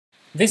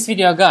This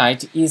video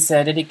guide is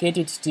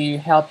dedicated to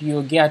help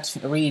you get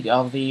rid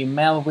of the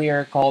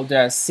malware called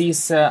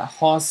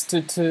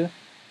syshostt.exe.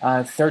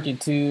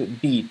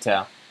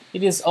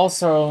 It is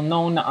also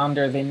known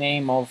under the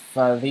name of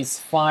this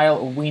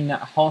file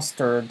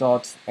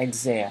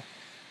WinHosterexe.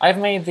 I've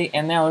made the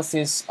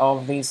analysis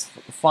of this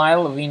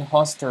file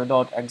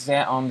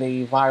WinHosterexe on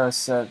the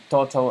virus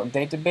total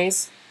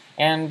database,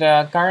 and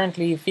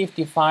currently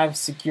 55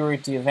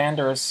 security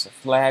vendors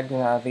flag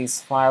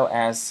this file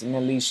as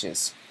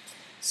malicious.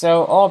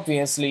 So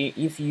obviously,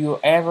 if you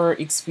ever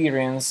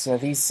experience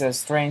this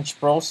strange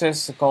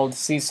process called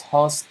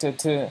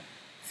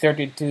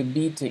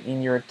syshostt.exe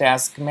in your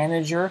task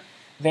manager,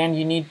 then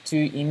you need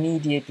to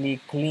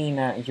immediately clean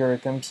your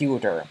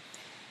computer.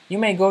 You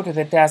may go to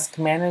the task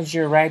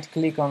manager,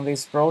 right-click on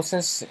this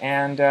process,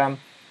 and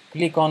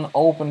click on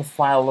Open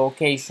File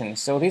Location.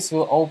 So this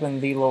will open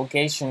the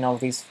location of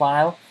this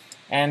file,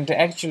 and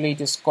actually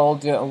it is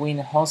called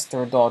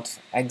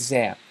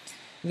WinHosterexe.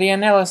 The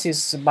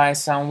analysis by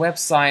some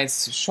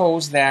websites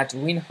shows that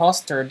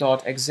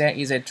WinHosterexe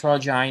is a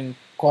Trojan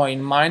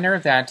coin miner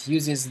that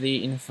uses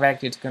the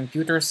infected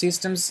computer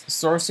systems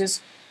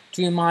sources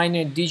to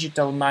mine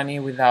digital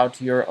money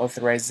without your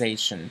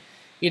authorization.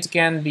 It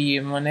can be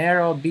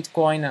Monero,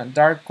 Bitcoin,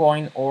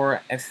 Darkcoin,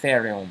 or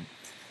Ethereum.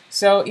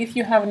 So if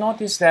you have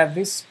noticed that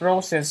this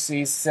process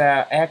is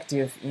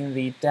active in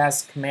the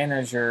task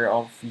manager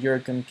of your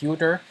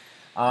computer,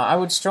 I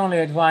would strongly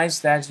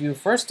advise that you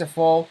first of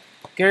all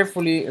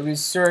carefully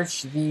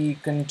research the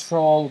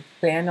control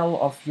panel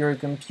of your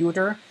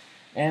computer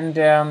and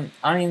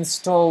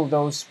uninstall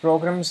those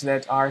programs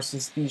that are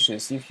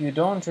suspicious. If you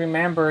don't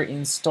remember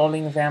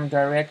installing them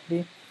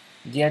directly,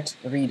 get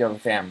rid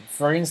of them.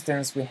 For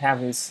instance, we have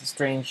this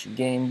strange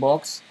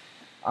Gamebox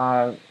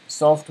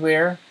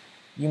software.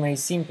 You may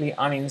simply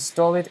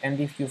uninstall it, and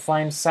if you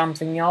find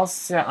something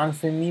else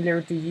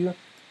unfamiliar to you,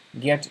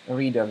 get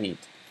rid of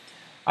it.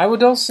 I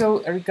would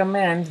also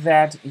recommend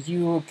that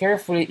you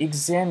carefully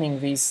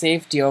examine the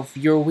safety of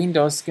your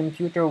Windows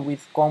computer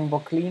with Combo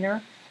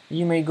Cleaner.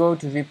 You may go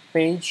to the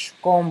page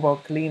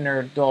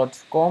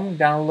combocleaner.com,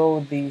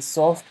 download the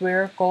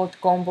software called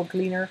Combo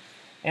Cleaner,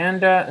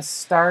 and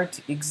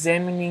start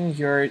examining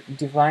your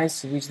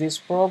device with this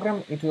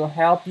program. It will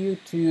help you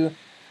to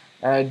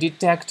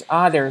detect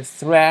other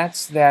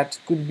threats that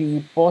could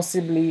be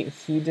possibly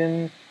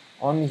hidden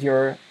on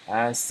your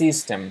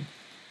system.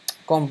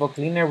 Combo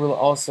Cleaner will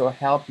also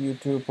help you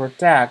to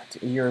protect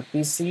your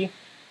PC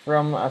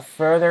from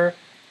further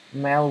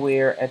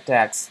malware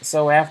attacks.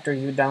 So after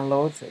you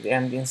download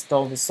and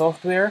install the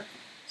software,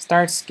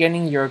 start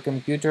scanning your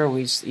computer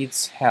with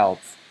its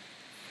help.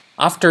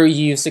 After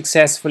you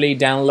successfully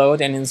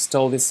download and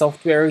install the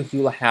software,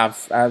 you'll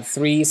have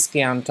three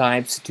scan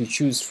types to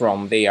choose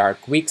from. They are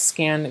Quick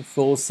Scan,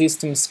 Full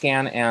System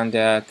Scan, and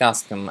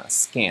Custom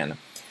Scan.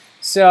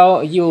 So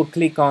you'll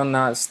click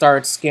on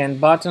Start Scan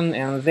button,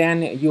 and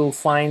then you'll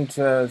find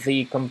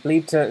the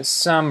complete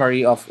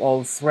summary of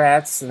all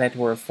threats that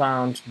were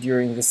found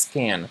during the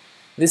scan.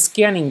 The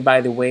scanning,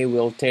 by the way,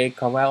 will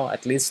take, well,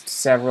 at least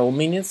several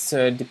minutes,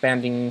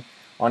 depending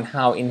on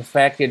how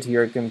infected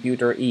your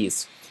computer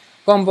is.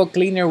 Combo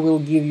Cleaner will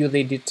give you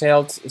the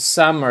detailed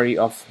summary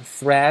of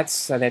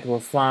threats that were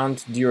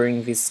found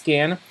during the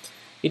scan.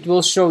 It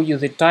will show you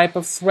the type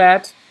of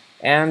threat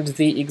and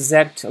the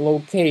exact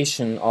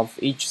location of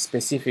each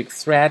specific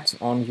threat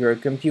on your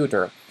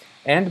computer.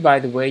 And by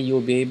the way, you'll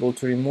be able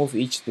to remove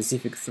each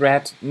specific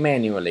threat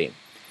manually.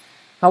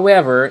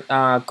 However,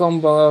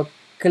 Combo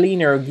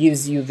Cleaner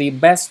gives you the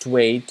best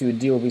way to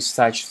deal with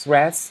such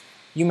threats.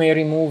 You may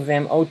remove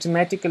them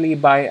automatically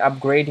by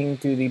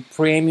upgrading to the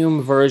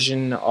premium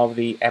version of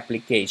the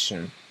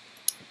application.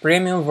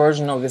 Premium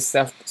version of the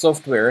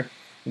software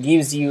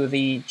gives you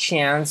the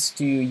chance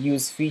to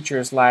use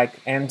features like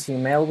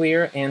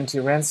anti-malware,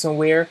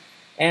 anti-ransomware,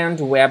 and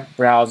web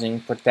browsing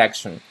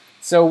protection.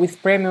 So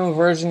with premium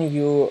version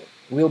you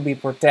will be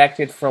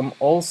protected from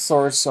all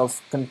sorts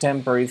of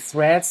contemporary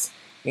threats,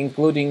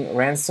 including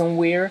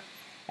ransomware.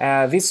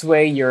 This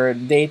way your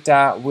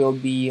data will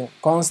be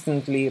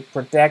constantly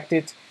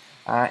protected,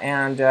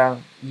 and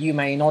you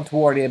may not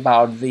worry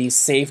about the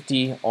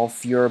safety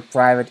of your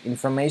private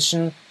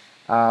information,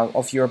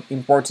 of your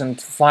important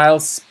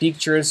files,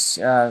 pictures,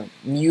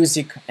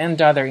 music,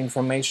 and other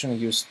information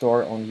you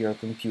store on your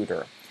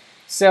computer.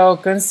 So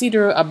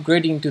consider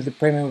upgrading to the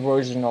premium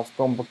version of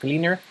Combo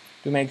Cleaner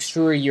to make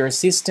sure your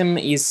system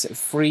is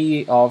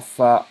free of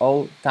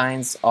all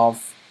kinds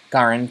of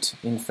current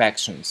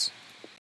infections.